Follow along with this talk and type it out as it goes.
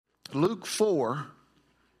Luke 4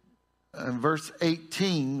 and verse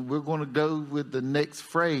 18, we're going to go with the next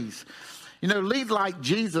phrase. You know, Lead Like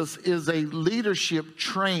Jesus is a leadership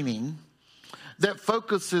training that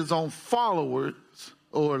focuses on followers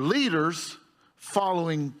or leaders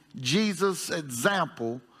following Jesus'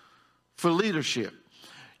 example for leadership.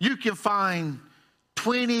 You can find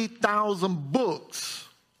 20,000 books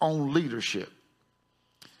on leadership.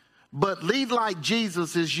 But Lead Like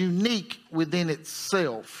Jesus is unique within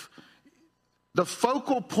itself. The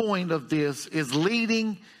focal point of this is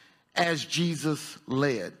leading as Jesus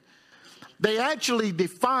led. They actually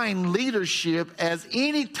define leadership as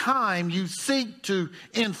any time you seek to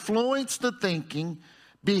influence the thinking,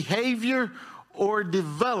 behavior, or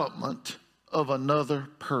development of another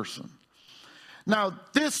person. Now,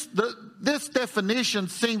 this definition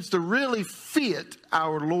seems to really fit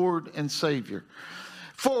our Lord and Savior.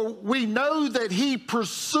 For we know that he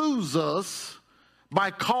pursues us by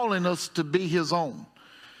calling us to be his own.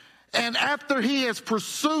 And after he has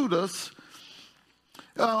pursued us,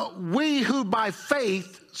 we who by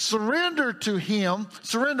faith surrender to him,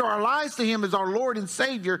 surrender our lives to him as our Lord and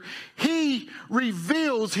Savior, he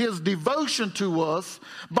reveals his devotion to us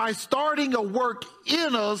by starting a work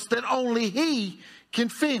in us that only he can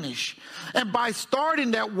finish. And by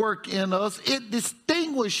starting that work in us, it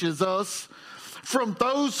distinguishes us from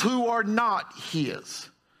those who are not his.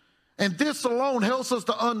 And this alone helps us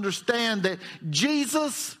to understand that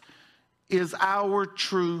Jesus is our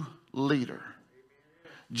true leader.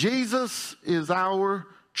 Jesus is our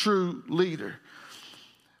true leader.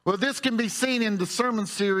 Well, this can be seen in the sermon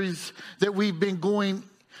series that we've been going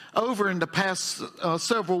over in the past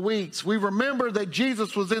several weeks. We remember that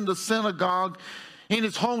Jesus was in the synagogue in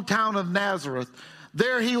his hometown of Nazareth.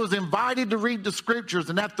 There he was invited to read the scriptures,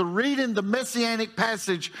 and after reading the messianic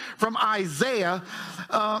passage from Isaiah,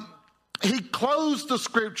 he closed the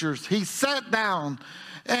scriptures. He sat down,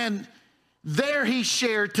 and there he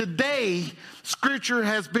shared, "Today, scripture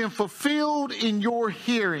has been fulfilled in your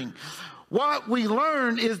hearing." What we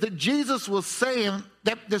learn is that Jesus was saying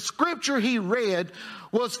that the scripture he read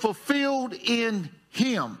was fulfilled in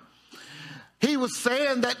him. He was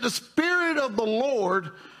saying that the Spirit of the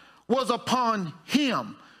Lord was upon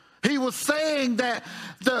him. He was saying that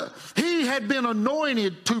he had been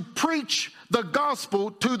anointed to preach the gospel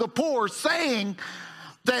to the poor, saying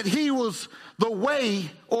that he was the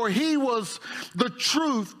way, or he was the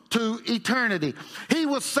truth to eternity. He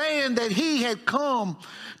was saying that he had come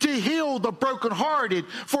to heal the brokenhearted,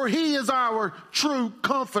 for he is our true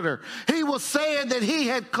comforter. He was saying that he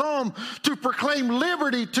had come to proclaim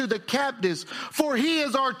liberty to the captives, for he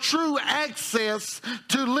is our true access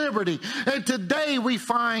to liberty. And today we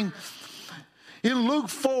find in Luke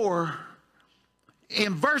 4,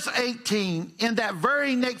 in verse 18, in that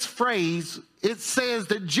very next phrase, it says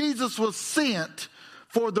that Jesus was sent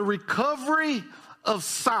for the recovery of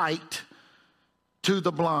sight to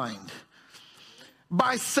the blind.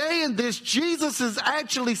 By saying this, Jesus is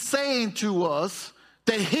actually saying to us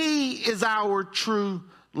that he is our true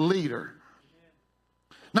leader.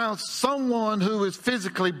 Now, someone who is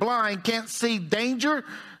physically blind can't see danger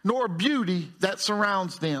nor beauty that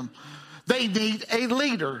surrounds them. They need a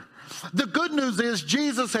leader. The good news is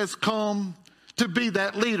Jesus has come to be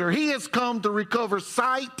that leader. He has come to recover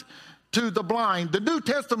sight to the blind. The New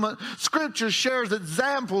Testament scripture shares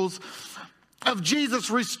examples of Jesus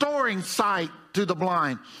restoring sight to the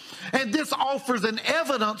blind. And this offers an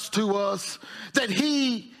evidence to us that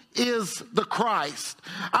he is the Christ.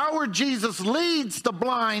 Our Jesus leads the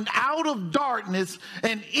blind out of darkness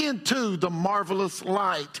and into the marvelous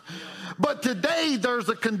light. But today there's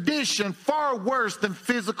a condition far worse than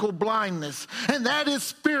physical blindness, and that is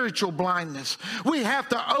spiritual blindness. We have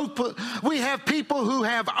people who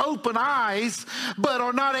have open eyes but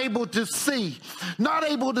are not able to see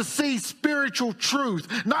spiritual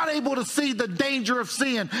truth, not able to see the danger of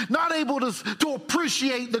sin, not able to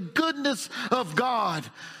appreciate the goodness of God.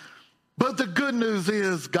 But the good news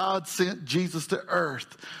is God sent Jesus to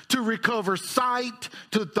earth to recover sight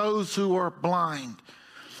to those who are blind.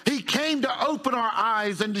 He came to open our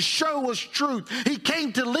eyes and to show us truth. He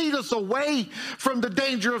came to lead us away from the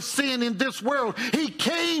danger of sin in this world. He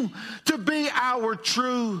came to be our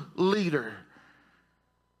true leader.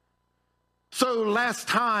 So last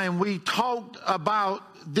time we talked about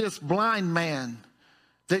this blind man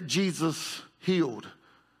that Jesus healed.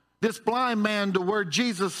 This blind man to where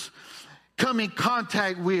Jesus come in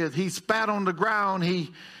contact with. He spat on the ground. He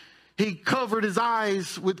he covered his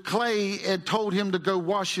eyes with clay and told him to go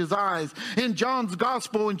wash his eyes. In John's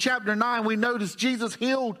gospel in chapter 9, we notice Jesus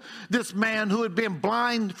healed this man who had been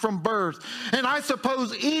blind from birth. And I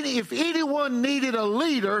suppose if anyone needed a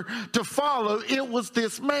leader to follow, it was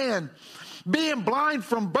this man. Being blind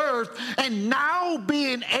from birth and now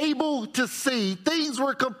being able to see, things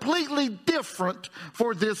were completely different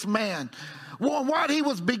for this man. Well, what he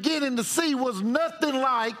was beginning to see was nothing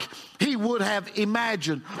like he would have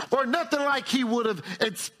imagined or nothing like he would have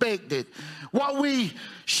expected. What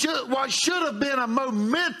should have been a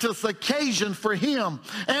momentous occasion for him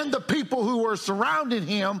and the people who were surrounding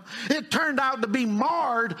him, it turned out to be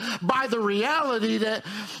marred by the reality that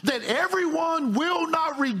everyone will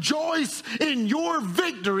not rejoice in your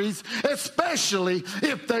victories, especially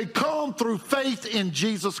if they come through faith in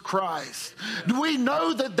Jesus Christ. Do we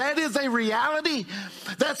know that is a reality?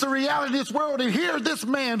 That's a reality in this world. And here, this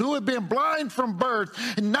man who had been blind from birth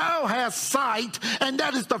now has sight, and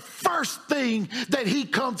that is the first thing that he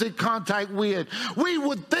comes in contact with. We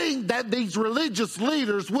would think that these religious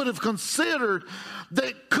leaders would have considered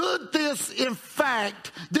that could this, in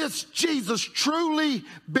fact, this Jesus truly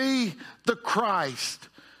be the Christ?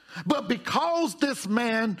 But because this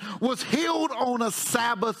man was healed on a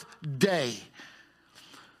Sabbath day,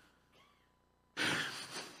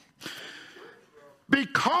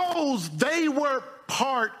 because they were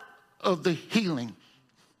part of the healing,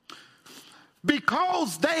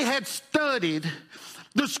 because they had studied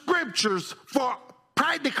the scriptures for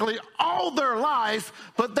practically all their life,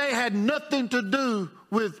 but they had nothing to do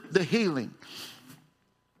with the healing.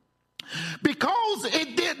 Because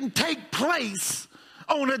it didn't take place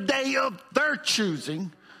on a day of their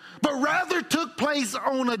choosing, but rather took place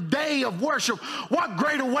on a day of worship. What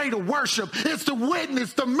greater way to worship is to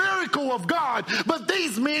witness the miracle of God. But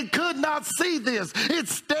these men could not see this.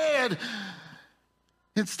 Instead,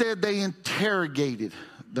 they interrogated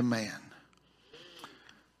the man.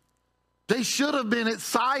 They should have been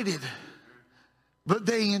excited, but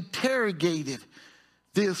they interrogated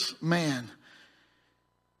this man.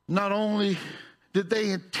 Not only did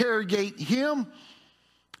they interrogate him,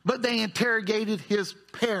 but they interrogated his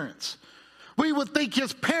parents. We would think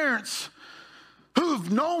his parents,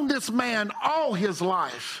 who've known this man all his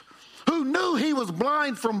life, who knew he was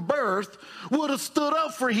blind from birth, would have stood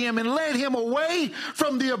up for him and led him away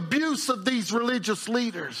from the abuse of these religious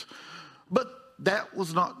leaders. But that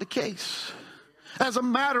was not the case. As a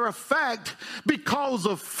matter of fact, because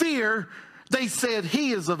of fear, they said,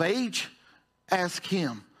 he is of age, ask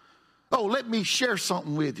him. Oh, let me share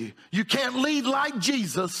something with you. You can't lead like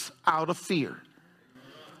Jesus out of fear.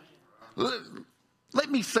 Let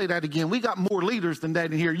me say that again. We got more leaders than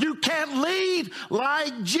that in here. You can't lead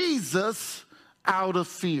like Jesus out of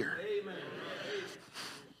fear. Amen.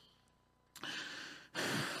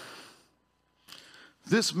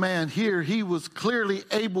 This man here, he was clearly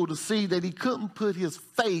able to see that he couldn't put his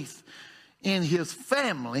faith in his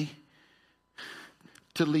family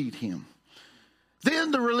to lead him.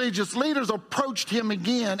 Then the religious leaders approached him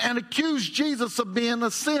again and accused Jesus of being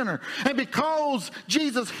a sinner. And because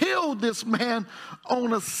Jesus healed this man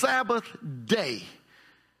on a Sabbath day,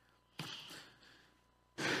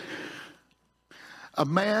 a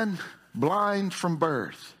man blind from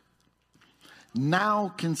birth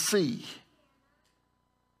now can see.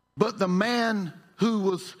 But the man who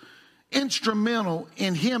was instrumental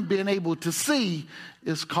in him being able to see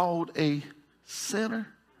is called a sinner.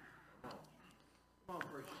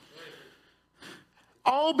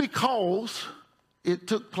 All because it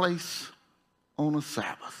took place on a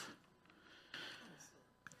Sabbath.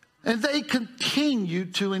 And they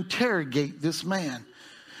continued to interrogate this man.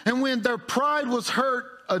 And when their pride was hurt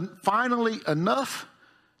finally enough,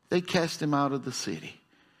 they cast him out of the city.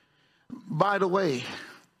 By the way,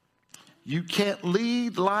 you can't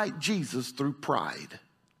lead like Jesus through pride.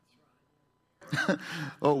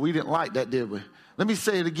 Oh, we didn't like that, did we? Let me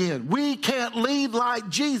say it again. We can't lead like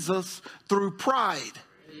Jesus through pride.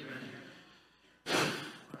 Amen.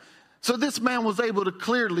 So this man was able to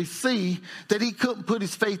clearly see that he couldn't put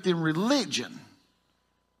his faith in religion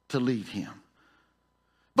to lead him.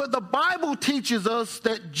 But the Bible teaches us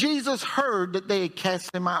that Jesus heard that they had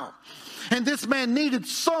cast him out. And this man needed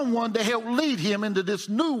someone to help lead him into this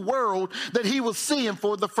new world that he was seeing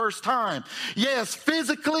for the first time. Yes,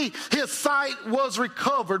 physically, his sight was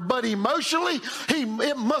recovered, but emotionally,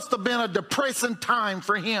 it must have been a depressing time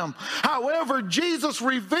for him. However, Jesus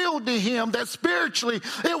revealed to him that spiritually,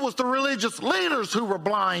 it was the religious leaders who were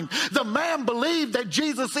blind. The man believed that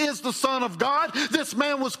Jesus is the Son of God. This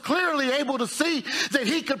man was clearly able to see that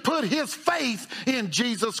he could put his faith in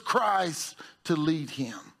Jesus Christ to lead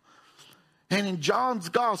him. And in John's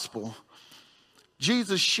gospel,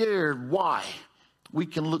 Jesus shared why we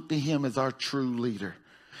can look to him as our true leader.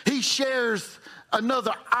 He shares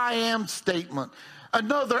another I am statement,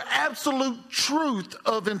 another absolute truth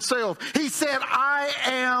of himself. He said, I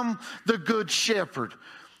am the good shepherd.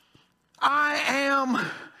 I am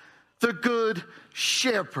the good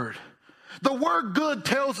shepherd. The word good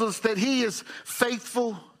tells us that he is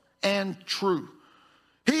faithful and true.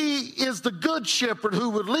 He is the good shepherd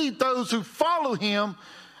who would lead those who follow him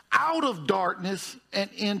out of darkness and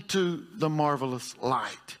into the marvelous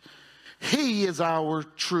light. He is our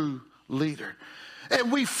true leader.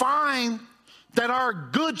 And we find that our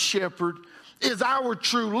good shepherd is our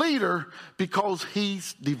true leader because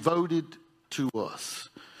he's devoted to us.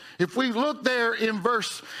 If we look there in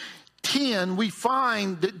verse 10, we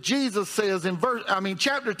find that Jesus says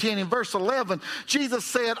chapter 10 in verse 11, Jesus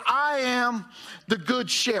said, I am the good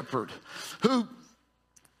shepherd who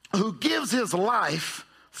gives his life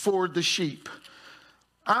for the sheep.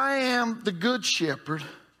 I am the good shepherd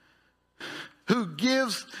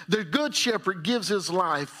the good shepherd gives his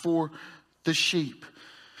life for the sheep.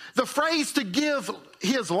 The phrase to give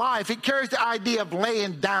his life, it carries the idea of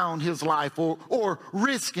laying down his life or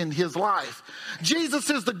risking his life. Jesus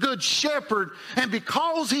is the good shepherd, and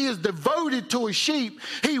because he is devoted to his sheep,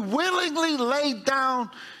 he willingly laid down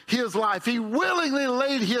his life. He willingly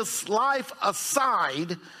laid his life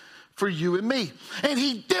aside for you and me. And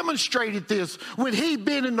he demonstrated this when he,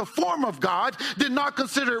 being in the form of God, did not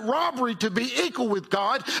consider it robbery to be equal with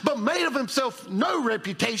God, but made of himself no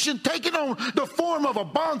reputation, taking on the form of a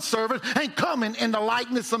bondservant and coming in the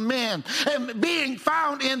likeness of men. And being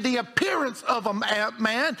found in the appearance of a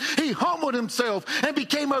man, he humbled himself and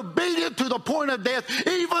became obedient to the point of death,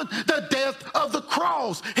 even the death of the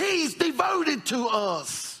cross. He's devoted to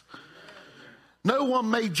us. No one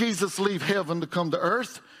made Jesus leave heaven to come to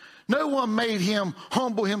earth. No one made him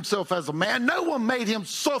humble himself as a man. No one made him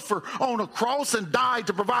suffer on a cross and die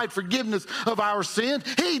to provide forgiveness of our sin.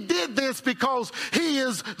 He did this because he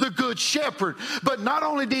is the good shepherd. But not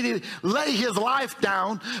only did he lay his life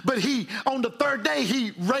down, but on the third day,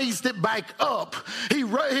 he raised it back up. He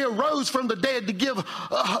arose from the dead to give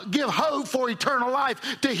hope for eternal life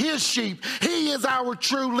to his sheep. He is our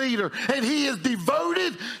true leader, and he is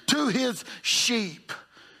devoted to his sheep.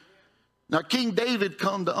 Now, King David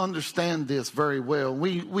come to understand this very well.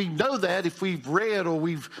 We know that if we've read or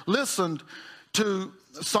we've listened to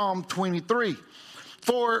Psalm 23.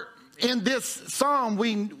 For in this psalm,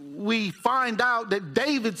 we find out that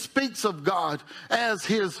David speaks of God as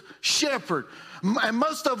his shepherd. And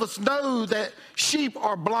most of us know that sheep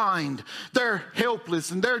are blind. They're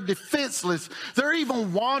helpless and they're defenseless. They're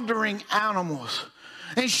even wandering animals.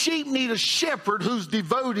 And sheep need a shepherd who's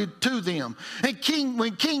devoted to them. And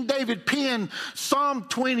when King David penned Psalm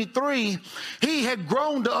 23, he had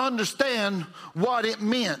grown to understand what it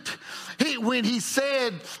meant. When he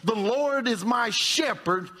said, the Lord is my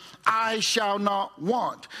shepherd, I shall not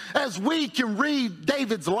want. As we can read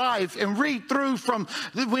David's life and read through from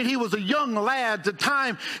when he was a young lad to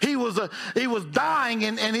time he was dying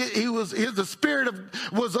and the spirit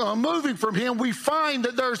was moving from him, we find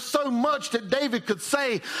that there's so much that David could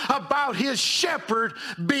say about his shepherd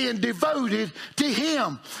being devoted to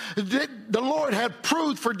him. The Lord had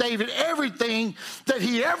proved for David everything that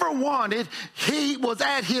he ever wanted. He was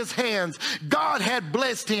at his hands. God had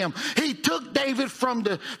blessed him. He took David from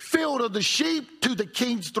the field of the sheep to the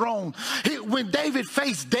king's throne. When David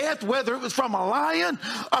faced death, whether it was from a lion,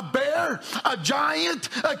 a bear, a giant,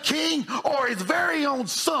 a king, or his very own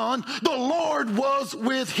son, the Lord was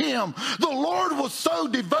with him. The Lord was so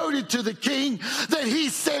devoted to the king that he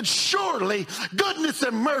said, surely goodness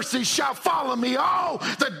and mercy shall follow me all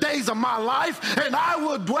the days of my life, and I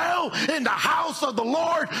will dwell in the house of the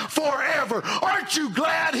Lord forever. Aren't you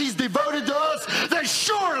glad he's devoted to us? That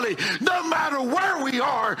surely, no matter where we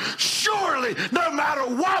are, surely, no matter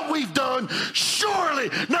what we've done, surely,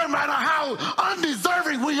 no matter how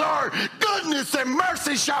undeserving we are, goodness and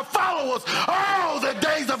mercy shall follow us all the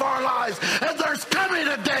days of our lives. And there's coming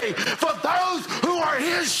a day for those who are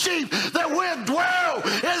his sheep that will dwell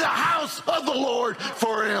in the house of the Lord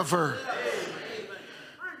forever.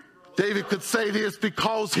 David could say this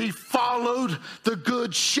because he followed the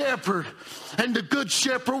good shepherd, and the good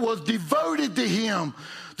shepherd was devoted to him.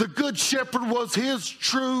 The good shepherd was his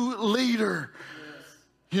true leader.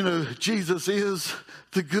 You know, Jesus is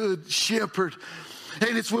the good shepherd.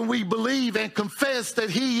 And it's when we believe and confess that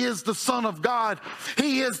he is the Son of God.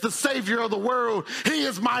 He is the Savior of the world. He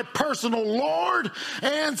is my personal Lord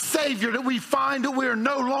and Savior, that we find that we are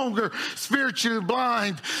no longer spiritually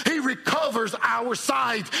blind. He recovers our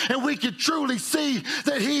sight, and we can truly see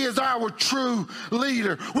that he is our true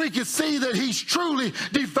leader. We can see that he's truly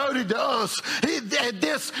devoted to us. And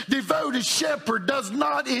this devoted shepherd does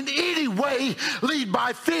not in any way lead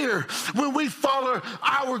by fear. When we follow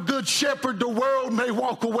our good shepherd, the world may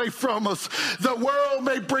walk away from us. The world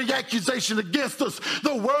may bring accusation against us.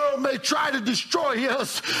 The world may try to destroy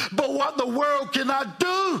us. But what the world cannot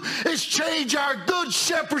do is change our good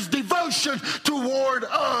shepherd's devotion toward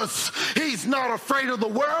us. He's not afraid of the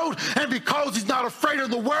world, and because he's not afraid of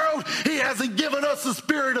the world, he hasn't given us a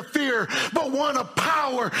spirit of fear, but one of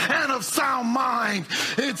power and of sound mind.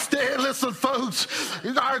 Instead, listen, folks,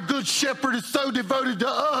 our good shepherd is so devoted to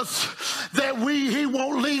us that he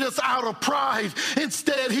won't lead us out of pride.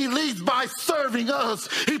 Instead, he leads by serving us.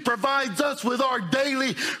 He provides us with our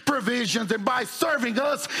daily provisions, and by serving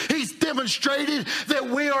us, he's demonstrated that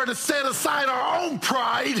we are to set aside our own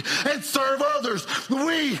pride and serve others.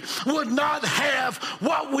 We would not have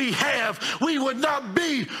what we have. We would not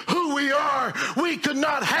be who we are. We could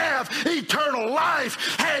not have eternal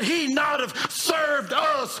life had he not have served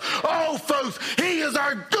us. Oh, folks, he is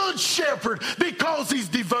our good shepherd because he's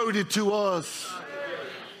devoted to us.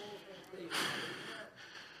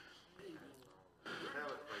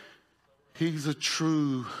 He's a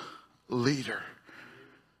true leader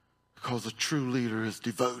because a true leader is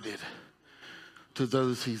devoted to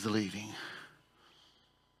those he's leading.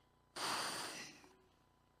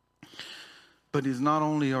 But he's not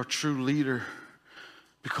only our true leader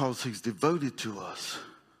because he's devoted to us,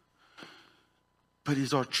 but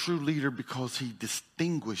he's our true leader because he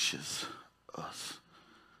distinguishes us.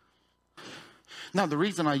 Now, the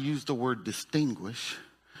reason I use the word distinguish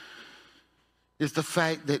is the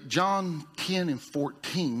fact that John 10 and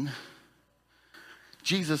 14,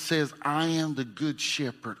 Jesus says, I am the good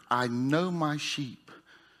shepherd. I know my sheep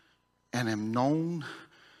and am known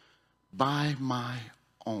by my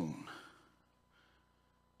own.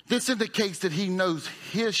 This indicates that he knows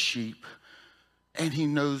his sheep and he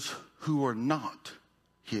knows who are not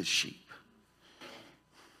his sheep.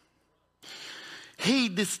 He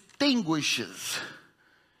distinguishes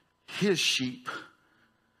his sheep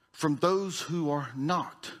from those who are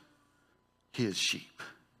not his sheep.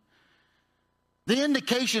 The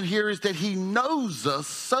indication here is that he knows us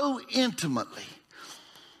so intimately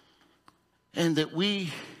and that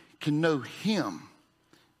we can know him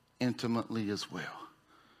intimately as well.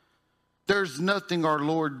 There's nothing our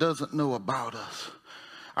Lord doesn't know about us.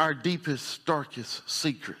 Our deepest, darkest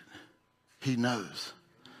secret, he knows.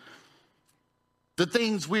 The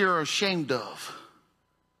things we are ashamed of,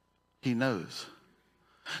 he knows.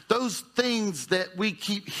 Those things that we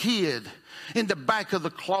keep hid in the back of the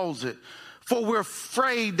closet, for we're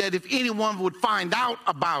afraid that if anyone would find out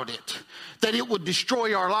about it, that it would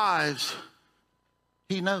destroy our lives,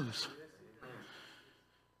 he knows.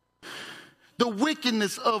 The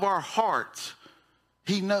wickedness of our hearts,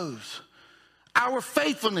 he knows. Our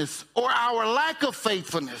faithfulness or our lack of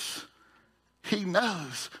faithfulness, he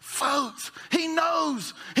knows. Folks, he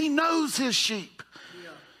knows. He knows his sheep.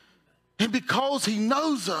 And because he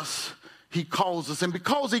knows us, he calls us. And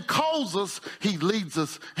because he calls us, he leads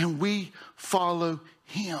us, and we follow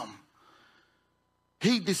him.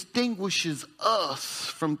 He distinguishes us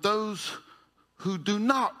from those who do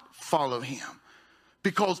not follow him,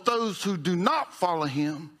 because those who do not follow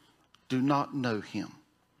him do not know him.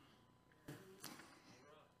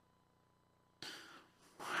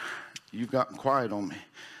 You've gotten quiet on me.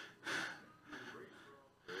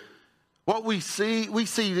 What we see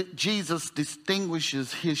that Jesus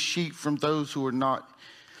distinguishes his sheep from those who are not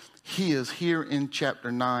his here in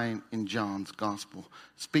chapter 9 in John's gospel,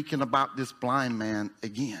 speaking about this blind man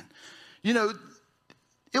again. You know,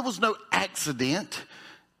 it was no accident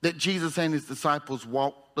that Jesus and his disciples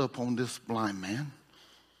walked up on this blind man.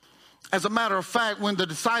 As a matter of fact, when the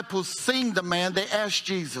disciples seen the man, they asked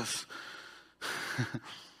Jesus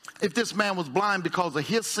if this man was blind because of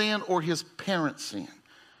his sin or his parents' sin.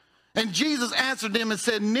 And Jesus answered them and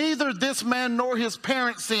said, neither this man nor his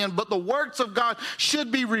parents sinned, but the works of God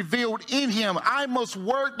should be revealed in him. I must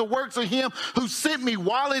work the works of him who sent me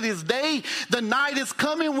while it is day. The night is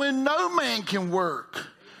coming when no man can work.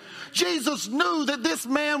 Jesus knew that this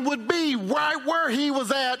man would be right where he was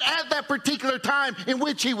at that particular time in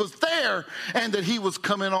which he was there, and that he was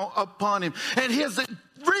coming upon him. And his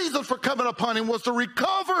reason for coming upon him was to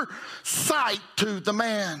recover sight to the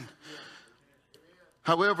man.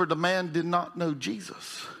 However, the man did not know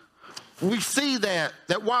Jesus. we see that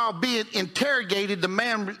while being interrogated, the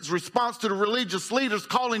man's response to the religious leaders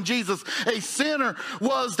calling Jesus a sinner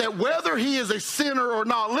was that whether he is a sinner or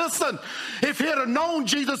not. Listen, if he'd have known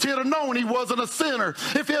Jesus, he'd have known he wasn't a sinner.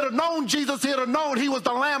 If he'd have known Jesus, he'd have known he was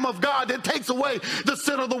the Lamb of God that takes away the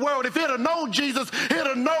sin of the world. If he'd have known Jesus, he'd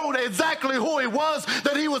have known exactly who he was,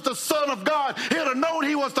 that he was the Son of God. He'd have known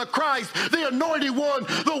he was the Christ, the anointed one,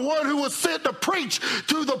 the one who was sent to preach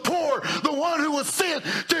to the poor, the one who was sent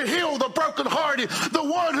to heal the brokenhearted, the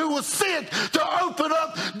one who was sent to open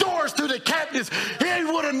up doors to the captives. He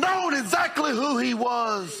would have known exactly who he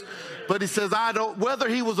was. But he says, I don't, whether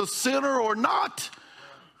he was a sinner or not,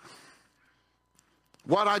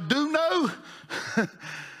 what I do know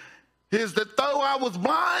is that though I was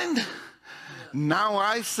blind, now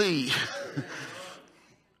I see.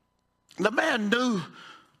 The man knew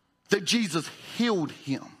that Jesus healed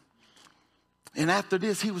him. And after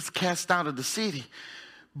this, he was cast out of the city.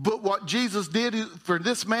 But what Jesus did for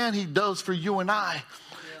this man, he does for you and I.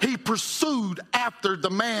 He pursued after the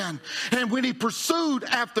man. And when he pursued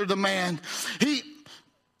after the man, he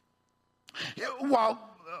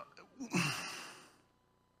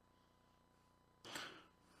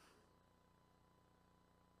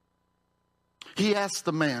asked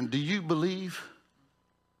the man, do you believe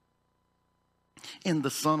in the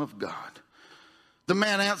Son of God? The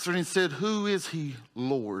man answered and said, who is he,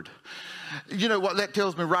 Lord? You know what that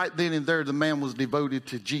tells me right then and there? The man was devoted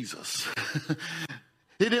to Jesus.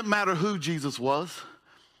 It didn't matter who Jesus was.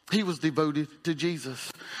 He was devoted to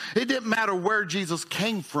Jesus. It didn't matter where Jesus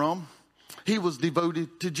came from. He was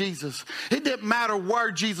devoted to Jesus. It didn't matter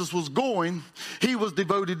where Jesus was going. He was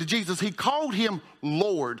devoted to Jesus. He called him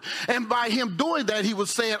Lord. And by him doing that, he was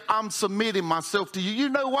saying, I'm submitting myself to you. You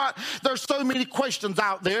know what? There's so many questions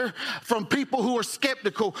out there from people who are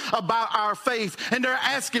skeptical about our faith. And they're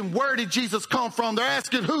asking, where did Jesus come from? They're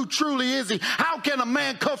asking, who truly is he? How can a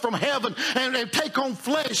man come from heaven and take on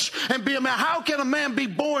flesh and be a man? How can a man be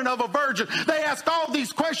born of a virgin? They ask all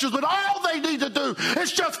these questions, but all they need to do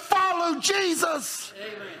is just follow Jesus.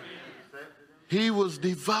 Amen. He was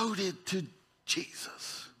devoted to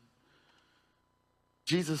Jesus.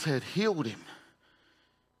 Jesus had healed him,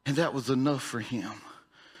 and that was enough for him.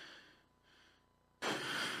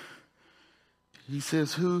 He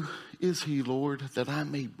says, who is he, Lord, that I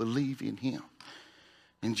may believe in him?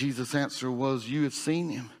 And Jesus' answer was, you have seen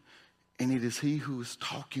him, and it is he who is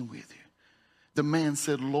talking with you. The man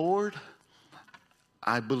said, Lord,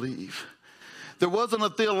 I believe. There wasn't a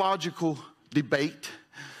theological debate.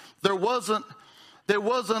 There wasn't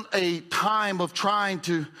a time of trying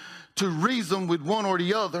to reason with one or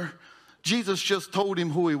the other. Jesus just told him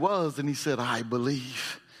who he was, and he said, I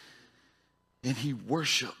believe. And he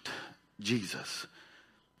worshiped Jesus.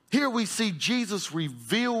 Here we see Jesus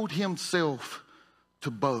revealed himself to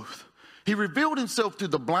both. He revealed himself to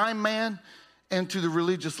the blind man and to the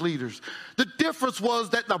religious leaders. The difference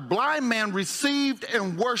was that the blind man received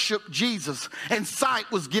and worshiped Jesus, and sight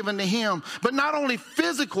was given to him. But not only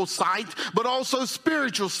physical sight, but also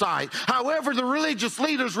spiritual sight. However, the religious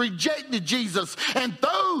leaders rejected Jesus, and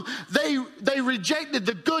though they rejected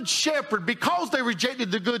the good shepherd, because they rejected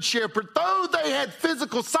the good shepherd, though they had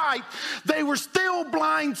physical sight, they were still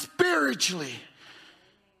blind spiritually.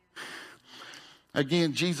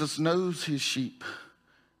 Again, Jesus knows his sheep,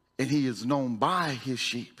 and he is known by his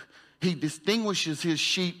sheep. He distinguishes his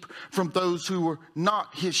sheep from those who were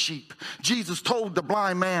not his sheep. Jesus told the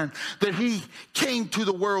blind man that he came to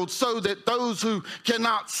the world so that those who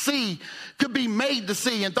cannot see could be made to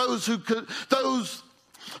see, and those who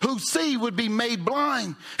see would be made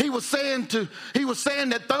blind. He was saying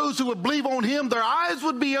that those who would believe on him, their eyes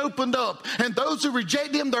would be opened up, and those who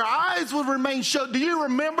reject him, their eyes would remain shut. Do you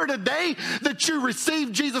remember the day that you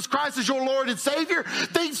received Jesus Christ as your Lord and Savior?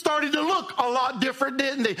 Things started to look a lot different,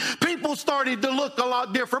 didn't they? People started to look a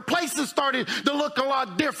lot different. Places started to look a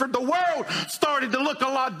lot different. The world started to look a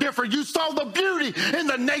lot different. You saw the beauty in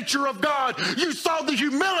the nature of God. You saw the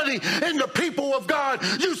humility in the people of God.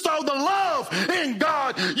 You saw the love in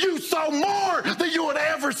God. You saw more than you had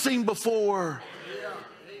ever seen before.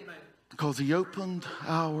 Because he opened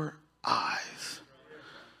our eyes.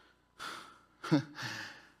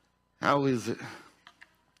 How is it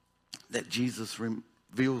that Jesus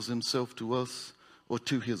reveals himself to us or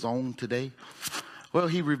to his own today? Well,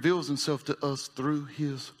 he reveals himself to us through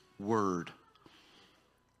his word.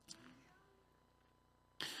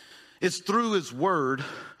 It's through his word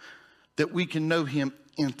that we can know him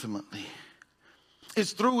intimately.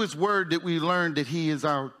 It's through his word that we learn that he is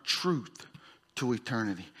our truth to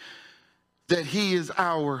eternity. That he is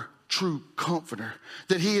our true comforter,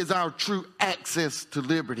 that he is our true access to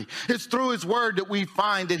liberty. It's through his word that we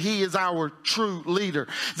find that he is our true leader,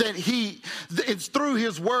 it's through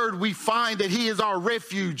his word we find that he is our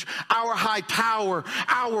refuge, our high tower,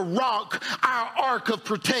 our rock, our ark of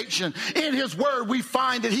protection. In his word we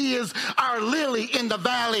find that he is our lily in the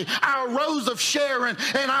valley, our rose of Sharon,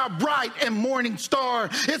 and our bright and morning star.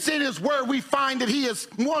 It's in his word we find that he is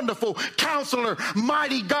wonderful counselor,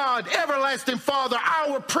 mighty God, everlasting Father,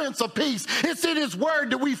 our Prince of Peace. It's in his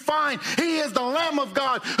word that we find he is the Lamb of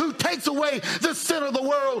God who takes away the sin of the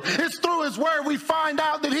world. It's through his word we find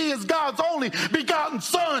out that he is God's only begotten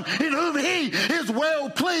Son, in whom he is well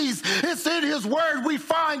pleased. It's in his word we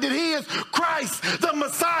find that he is Christ, the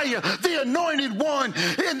Messiah, the anointed one,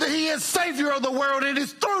 and that he is Savior of the world. And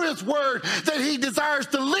it's through his word that he desires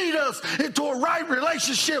to lead us into a right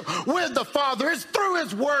relationship with the Father. It's through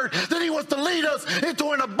his word that he wants to lead us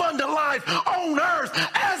into an abundant life on earth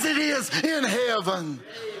as it is in heaven.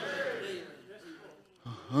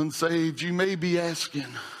 Unsaved, you may be asking,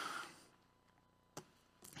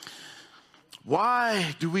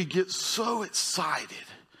 why do we get so excited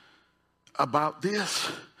about this?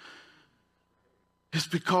 It's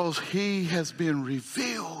because he has been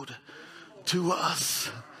revealed to us.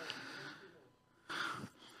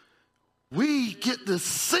 We get to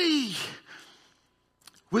see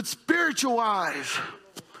with spiritual eyes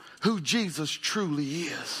who Jesus truly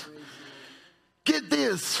is. Get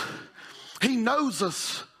this. He knows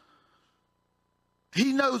us.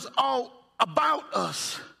 He knows all about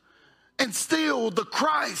us. And still the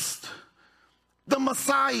Christ, the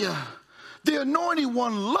Messiah, the anointed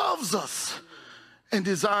one loves us and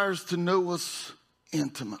desires to know us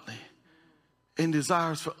intimately and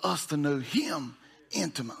desires for us to know him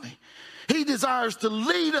intimately. He desires to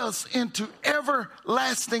lead us into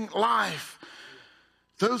everlasting life.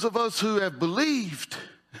 Those of us who have believed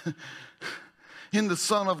in the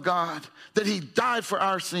Son of God, that he died for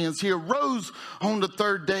our sins, he arose on the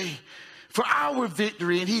third day for our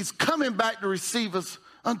victory, and he's coming back to receive us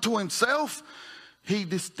unto himself. He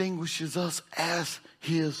distinguishes us as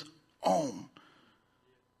his own,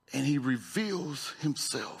 and he reveals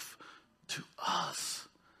himself to us.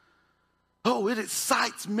 Oh, it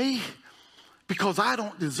excites me because I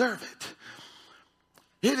don't deserve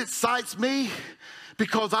it. It excites me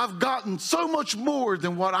because I've gotten so much more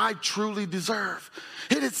than what I truly deserve.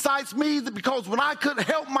 It excites me because when I couldn't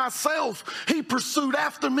help myself, he pursued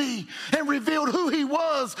after me and revealed who he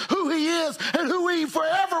was, who he is, and who he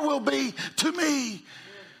forever will be to me.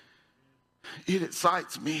 It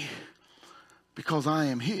excites me because I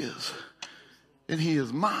am his and he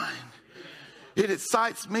is mine. It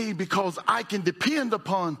excites me because I can depend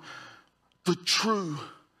upon the true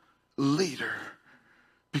leader,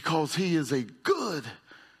 because he is a good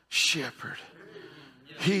shepherd.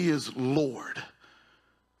 He is Lord.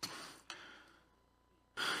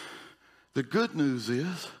 The good news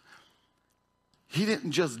is he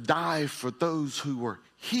didn't just die for those who were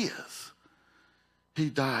his. He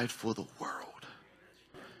died for the world.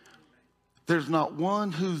 There's not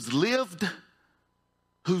one who's lived,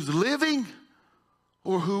 who's living,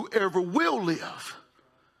 or whoever will live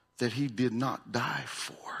that he did not die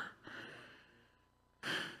for.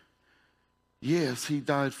 Yes, he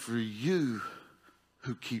died for you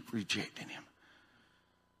who keep rejecting him.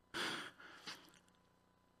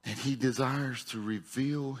 And he desires to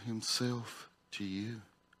reveal himself to you.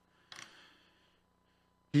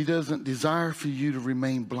 He doesn't desire for you to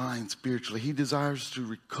remain blind spiritually. He desires to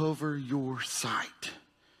recover your sight.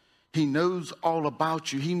 He knows all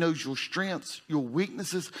about you. He knows your strengths, your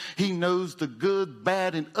weaknesses. He knows the good,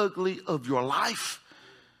 bad, and ugly of your life.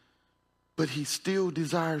 But he still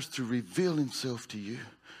desires to reveal himself to you.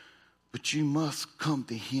 But you must come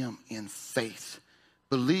to him in faith,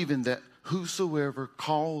 believing that whosoever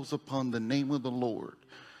calls upon the name of the Lord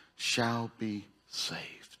shall be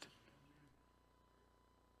saved.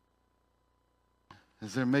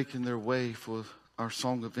 As they're making their way for our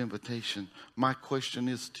song of invitation, my question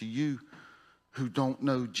is to you who don't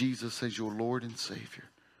know Jesus as your Lord and Savior.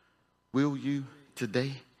 Will you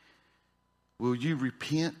today? Will you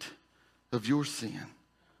repent of your sin?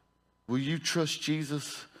 Will you trust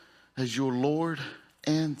Jesus as your Lord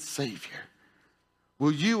and Savior?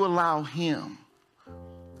 Will you allow him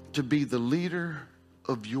to be the leader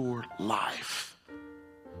of your life?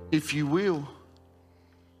 If you will,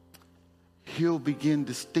 he'll begin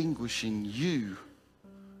distinguishing you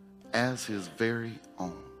as his very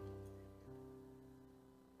own.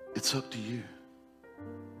 It's up to you.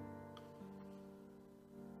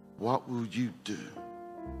 What will you do?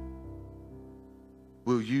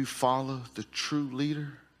 Will you follow the true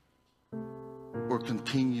leader? or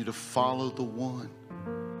continue to follow the one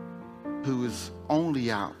who is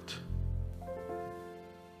only out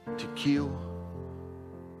to kill,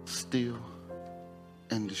 steal,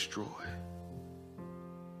 and destroy.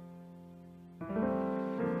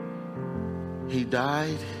 He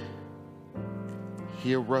died,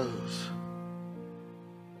 he arose,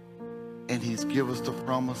 and he's given us the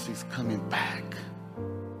promise he's coming back.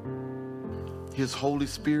 His Holy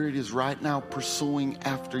Spirit is right now pursuing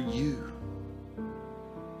after you.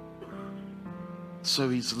 So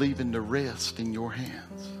he's leaving the rest in your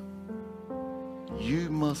hands.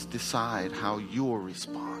 You must decide how you'll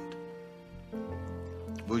respond.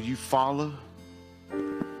 Will you follow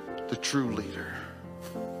the true leader?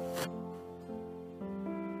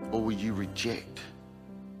 Or will you reject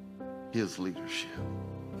his leadership?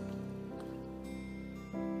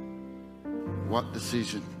 What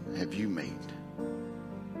decision have you made?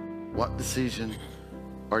 What decision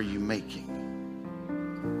are you making?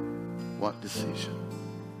 What decision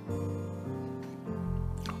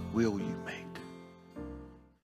will you make?